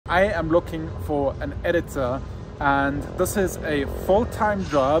I am looking for an editor, and this is a full-time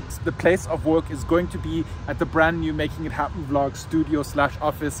job. The place of work is going to be at the brand new Making It Happen vlog studio /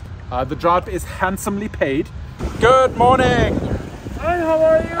 office. The job is handsomely paid. Good morning! Hi, how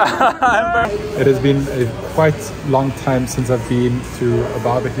are you? It has been a quite long time since I've been to a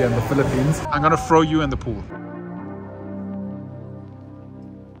barber here in the Philippines. I'm gonna throw you in the pool.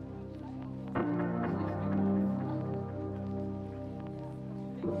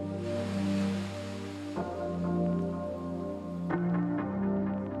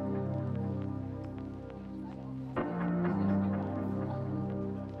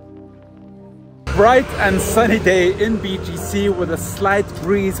 Bright and sunny day in BGC with a slight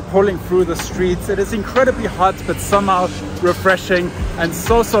breeze pulling through the streets. It is incredibly hot, but somehow refreshing, and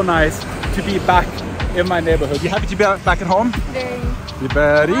so nice to be back in my neighborhood. You happy to be back at home? Very. You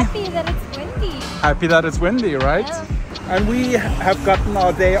very Happy that it's windy. Happy that it's windy, right? Yeah. And we have gotten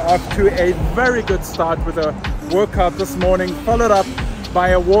our day off to a very good start with a workout this morning, followed up by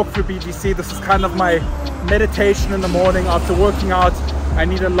a walk through BGC. This is kind of my meditation in the morning after working out. I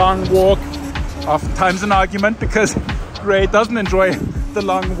need a long walk. Oftentimes an argument because Gray doesn't enjoy the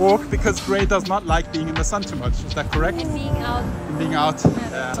long walk because Gray does not like being in the sun too much. Is that correct? And being out. Being out.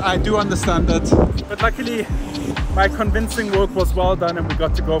 Yeah. I do understand that. But luckily my convincing work was well done and we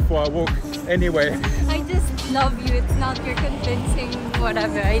got to go for a walk anyway. I just love you. It's not your convincing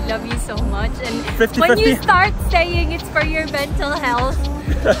whatever. I love you so much. And 50-50? When you start saying it's for your mental health,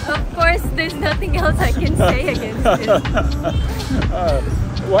 of course there's nothing else I can say against it.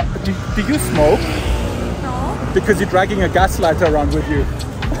 What? Do you smoke? No. Because you're dragging a gas lighter around with you.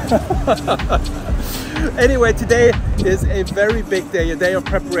 Anyway, today is a very big day, a day of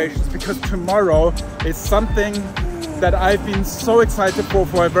preparations, because tomorrow is something that I've been so excited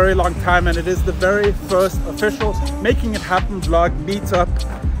for a very long time, and it is the very first official Making It Happen vlog meetup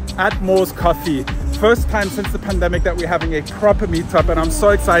at Mo's Coffee. First time since the pandemic that we're having a proper meetup, and I'm so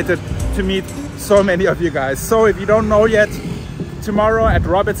excited to meet so many of you guys. So if you don't know yet, tomorrow at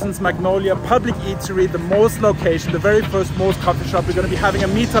Robertson's Magnolia Public Eatery, the Mo's location, the very first Mo's coffee shop, we're going to be having a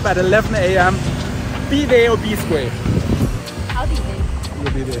meetup at 11 AM. Be there or be square. I'll be there.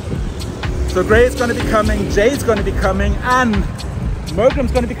 You'll be there. So Gray is going to be coming, Jay's going to be coming, and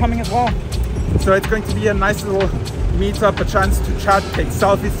Mergram's going to be coming as well. So it's going to be a nice little meetup, a chance to chat, take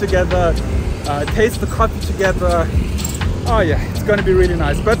selfies together, taste the coffee together. Oh yeah, it's going to be really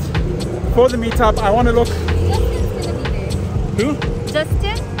nice. But for the meetup, I want to look... Who?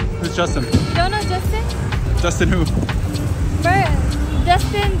 Justin? Who's Justin? You don't know Justin? Justin who?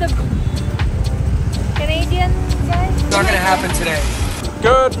 Justin, the Canadian guy? It's not gonna happen today.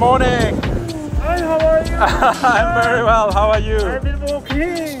 Good morning! Hi, how are you? I'm very well, how are you? I've been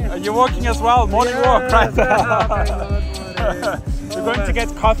walking. Are you walking as well? Morning walk, right? Yes. We're going to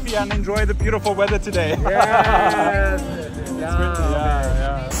get coffee and enjoy the beautiful weather today. Yes.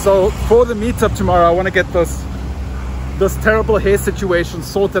 Yeah. So for the meetup tomorrow, I want to get this terrible hair situation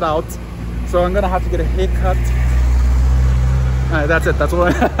sorted out. So I'm gonna have to get a haircut. That's it. That's all.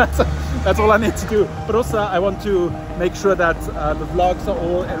 That's all I need to do. But also, I want to make sure that the vlogs are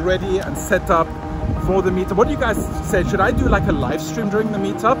all ready and set up for the meetup. What do you guys say? Should I do like a live stream during the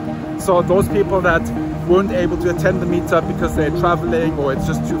meetup? So those people that weren't able to attend the meetup because they're traveling, or it's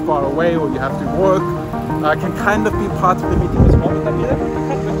just too far away, or you have to work, can kind of be part of the meeting as well. Would that be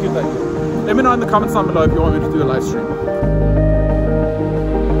a cute idea? Let me know in the comments down below if you want me to do a live stream.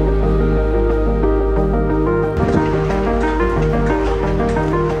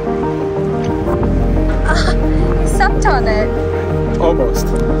 Sucked on it. Almost.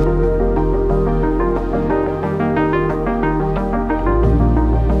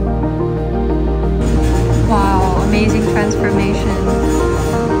 Wow, amazing transformation.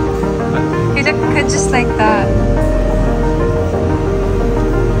 You look good just like that.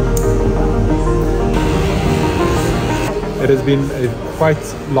 It has been a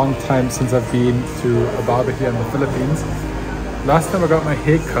quite long time since I've been to a barber here in the Philippines. Last time I got my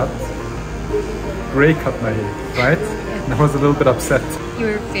hair cut, Gray cut my hair, right? And I was a little bit upset. You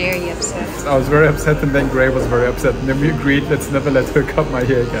were very upset. I was very upset, and then Gray was very upset, and then we agreed, let's never let her cut my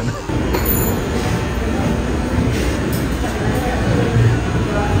hair again.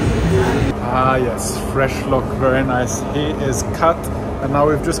 Ah yes, fresh look, very nice. Hair is cut, and now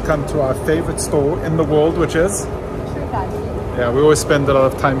we've just come to our favorite store in the world, which is? Yeah, we always spend a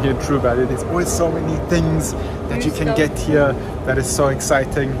lot of time here in True Value. There's always so many things that you can get here that is so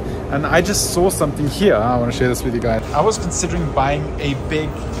exciting. And I just saw something here. I want to share this with you guys. I was considering buying a big,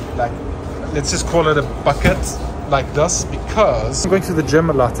 like, let's just call it a bucket like this, because I'm going to the gym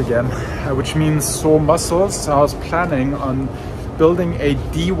a lot again, which means sore muscles. So I was planning on building a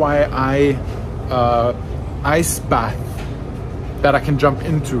DIY ice bath that I can jump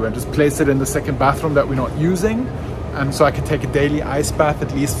into and just place it in the second bathroom that we're not using. And so I can take a daily ice bath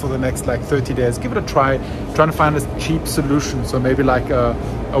at least for the next like 30 days. Give it a try. Trying to find a cheap solution. So maybe like a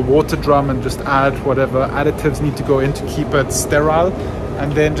water drum and just add whatever additives need to go in to keep it sterile.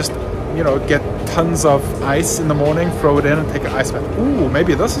 And then just, you know, get tons of ice in the morning, throw it in and take an ice bath. Ooh,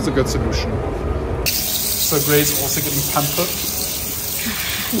 maybe this is a good solution. So Gray's also getting pampered.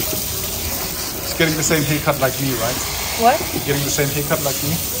 She's getting the same haircut like me, right? What? You're getting the same haircut like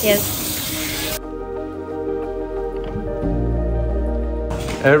me? Yes.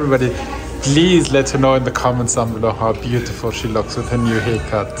 Everybody, please let her know in the comments down below how beautiful she looks with her new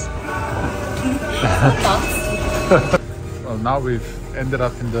haircut. Well, now we've ended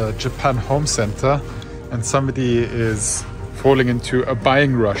up in the Japan Home Center and somebody is falling into a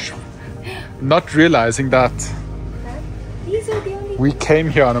buying rush, not realizing that These are the only... we came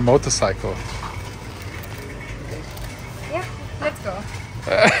here on a motorcycle. Yeah, let's go.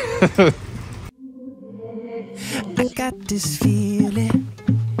 I got this feeling.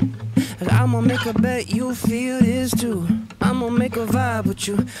 I'ma make a bet you feel this too. I'ma make a vibe with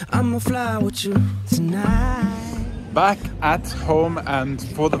you. I'ma fly with you tonight. Back at home, and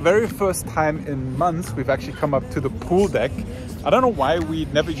for the very first time in months we've actually come up to the pool deck. I don't know why we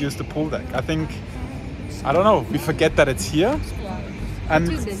never used the pool deck. I don't know, we forget that it's here. And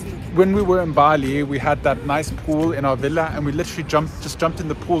Too busy. when we were in Bali, we had that nice pool in our villa and we literally just jumped in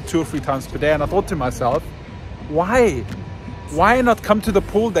the pool 2 or 3 times per day. And I thought to myself, why not come to the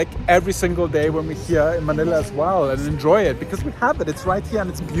pool deck every single day when we're here in Manila as well and enjoy it? Because we have it, it's right here and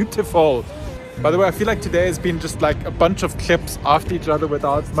it's beautiful. By the way, I feel like today has been just like a bunch of clips after each other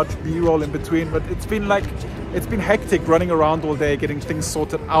without much B-roll in between, but it's been hectic running around all day getting things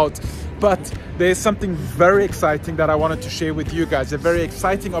sorted out. But there's something very exciting that I wanted to share with you guys, a very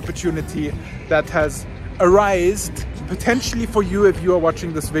exciting opportunity that has arisen potentially for you if you are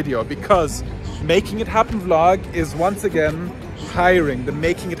watching this video, because Making It Happen vlog is once again hiring. The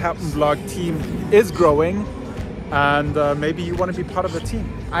Making It Happen vlog team is growing, and maybe you want to be part of the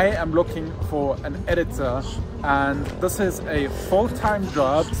team. I am looking for an editor, and this is a full-time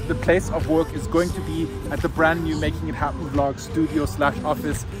job. The place of work is going to be at the brand new Making It Happen vlog studio /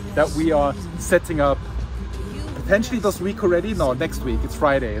 office that we are setting up potentially this week already. No, next week. It's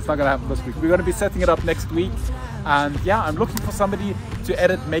Friday. It's not gonna happen this week. We're gonna be setting it up next week. And yeah, I'm looking for somebody to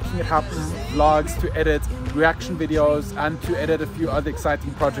edit Making It Happen vlogs, to edit reaction videos, and to edit a few other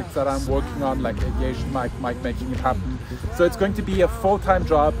exciting projects that I'm working on, like Aviation Mike Making It Happen. So it's going to be a full-time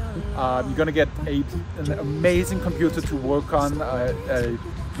job. You're gonna get an amazing computer to work on, a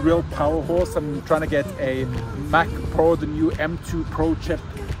real power horse. I'm trying to get a Mac Pro, the new M2 Pro chip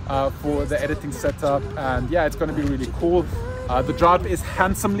for the editing setup, and yeah, it's going to be really cool. The job is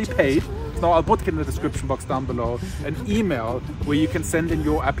handsomely paid. Now I'll put in the description box down below an email where you can send in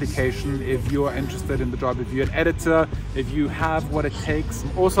your application if you're interested in the job, if you're an editor, if you have what it takes.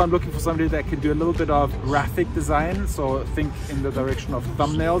 Also, I'm looking for somebody that can do a little bit of graphic design, so think in the direction of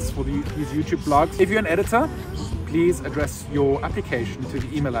thumbnails for these YouTube vlogs. If you're an editor, please address your application to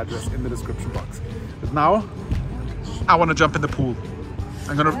the email address in the description box. But now I want to jump in the pool.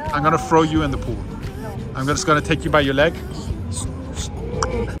 I'm gonna throw you in the pool. I'm just gonna take you by your leg.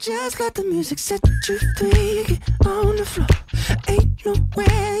 Just let the music set you free. Get on the floor. Ain't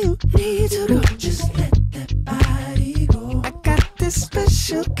nowhere you need to go. Just let that body go. I got this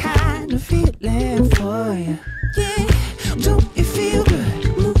special kind of feeling for you. Yeah, don't you feel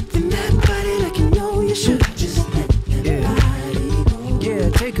good? Moving that body like you know you should. Just let that body go. Yeah,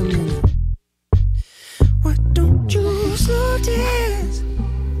 take a minute. Why don't you slow dance?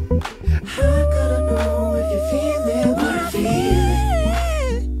 I gotta know if you feel it, what I feel.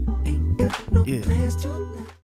 Ain't got no plans to